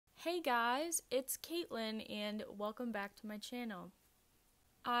Hey guys, it's Caitlin and welcome back to my channel.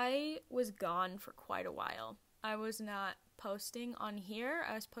 I was gone for quite a while. I was not posting on here.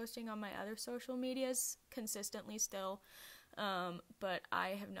 I was posting on my other social medias consistently still, but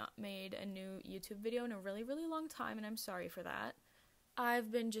I have not made a new YouTube video in a really long time, and I'm sorry for that.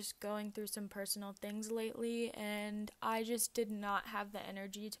 I've been just going through some personal things lately, and I just did not have the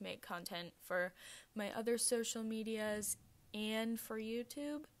energy to make content for my other social medias and for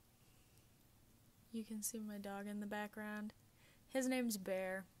YouTube. You can see my dog in the background. His name's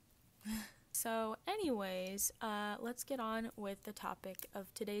Bear. So anyways, let's get on with the topic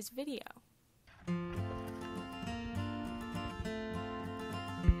of today's video.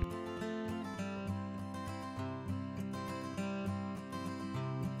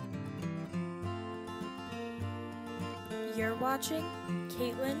 You're watching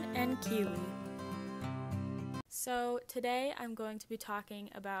Caitlin and Kiwi. So today I'm going to be talking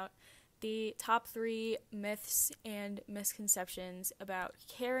about the top 3 myths and misconceptions about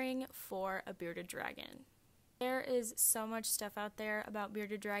caring for a bearded dragon. There is so much stuff out there about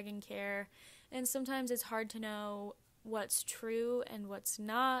bearded dragon care, and sometimes it's hard to know what's true and what's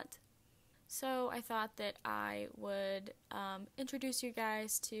not. So I thought that I would introduce you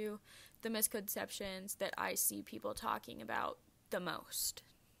guys to the misconceptions that I see people talking about the most.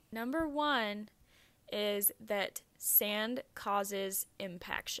 Number 1 is that sand causes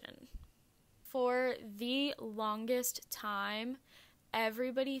impaction. For the longest time,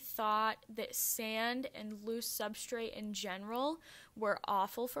 everybody thought that sand and loose substrate in general were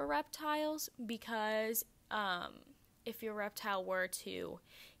awful for reptiles because if your reptile were to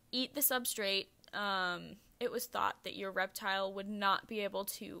eat the substrate, it was thought that your reptile would not be able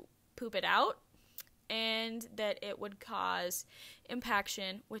to poop it out and that it would cause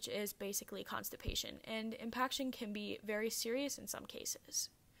impaction, which is basically constipation. And impaction can be very serious in some cases.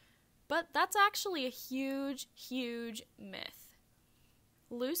 But that's actually a huge myth.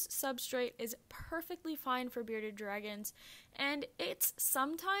 Loose substrate is perfectly fine for bearded dragons, and it's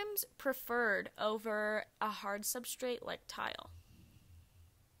sometimes preferred over a hard substrate like tile.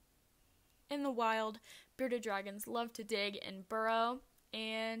 In the wild, bearded dragons love to dig and burrow,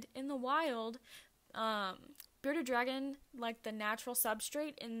 and in the wild, bearded dragon, like the natural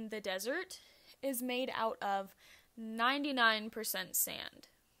substrate in the desert, is made out of 99% sand.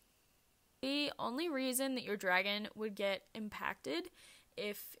 The only reason that your dragon would get impacted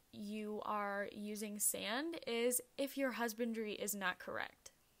if you are using sand is if your husbandry is not correct.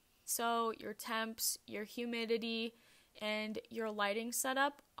 So your temps, your humidity, and your lighting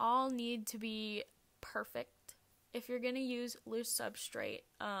setup all need to be perfect if you're going to use loose substrate,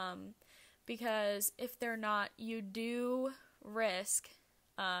 because if they're not, you do risk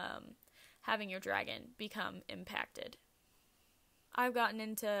having your dragon become impacted. I've gotten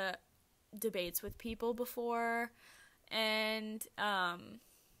into debates with people before, and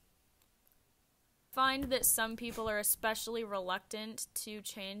find that some people are especially reluctant to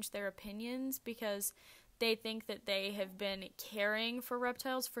change their opinions because they think that they have been caring for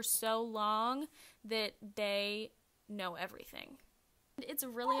reptiles for so long that they know everything. It's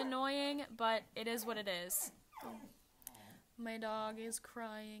really annoying, but it is what it is. My dog is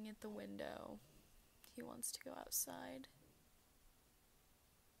crying at the window. He wants to go outside.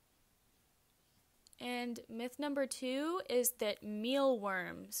 And myth number 2 is that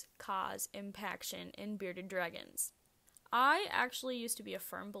mealworms cause impaction in bearded dragons. I actually used to be a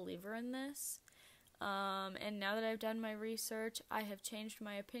firm believer in this, and now that I've done my research, I have changed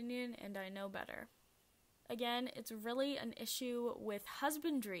my opinion and I know better. Again, it's really an issue with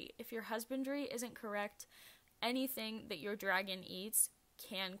husbandry. If your husbandry isn't correct, anything that your dragon eats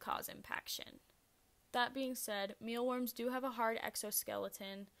can cause impaction. That being said, mealworms do have a hard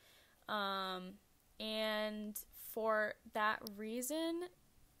exoskeleton, and for that reason,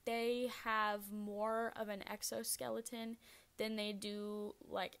 they have more of an exoskeleton than they do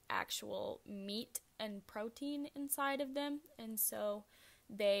like actual meat and protein inside of them, and so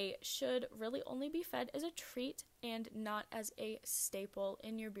they should really only be fed as a treat and not as a staple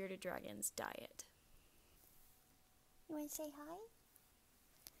in your bearded dragon's diet. You want to say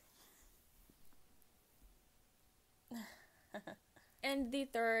hi? And the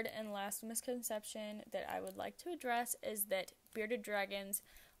third and last misconception that I would like to address is that bearded dragons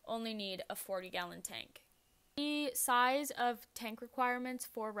only need a 40-gallon tank. The size of tank requirements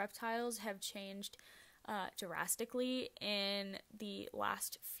for reptiles have changed drastically in the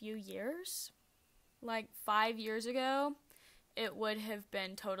last few years. Like 5 years ago, it would have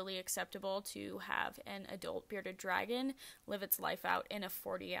been totally acceptable to have an adult bearded dragon live its life out in a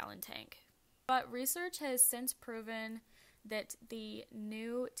 40-gallon tank. But research has since proven that the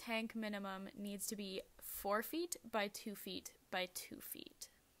new tank minimum needs to be 4 feet by 2 feet by 2 feet.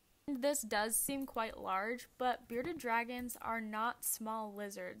 This does seem quite large, but bearded dragons are not small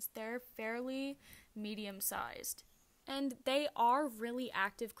lizards. They're fairly medium-sized. And they are really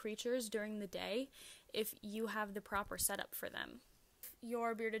active creatures during the day if you have the proper setup for them. If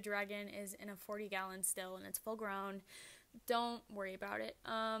your bearded dragon is in a 40-gallon still and it's full grown, don't worry about it.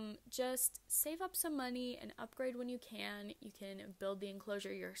 Just save up some money and upgrade when you can. You can build the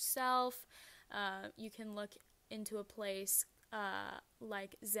enclosure yourself. You can look into a place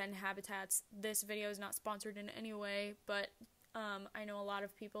like Zen Habitats. This video is not sponsored in any way, but I know a lot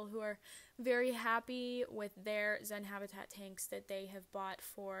of people who are very happy with their Zen Habitat tanks that they have bought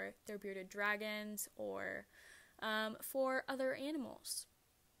for their bearded dragons or for other animals.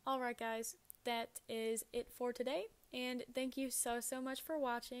 Alright guys, that is it for today, and thank you so much for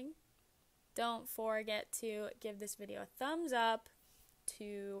watching. Don't forget to give this video a thumbs up,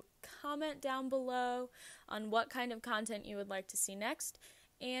 to comment down below on what kind of content you would like to see next,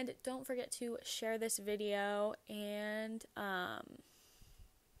 and don't forget to share this video and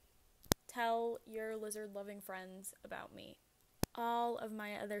tell your lizard-loving friends about me. All of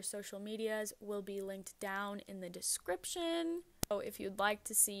my other social medias will be linked down in the description. So if you'd like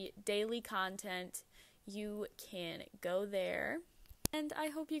to see daily content, you can go there. And I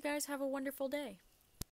hope you guys have a wonderful day.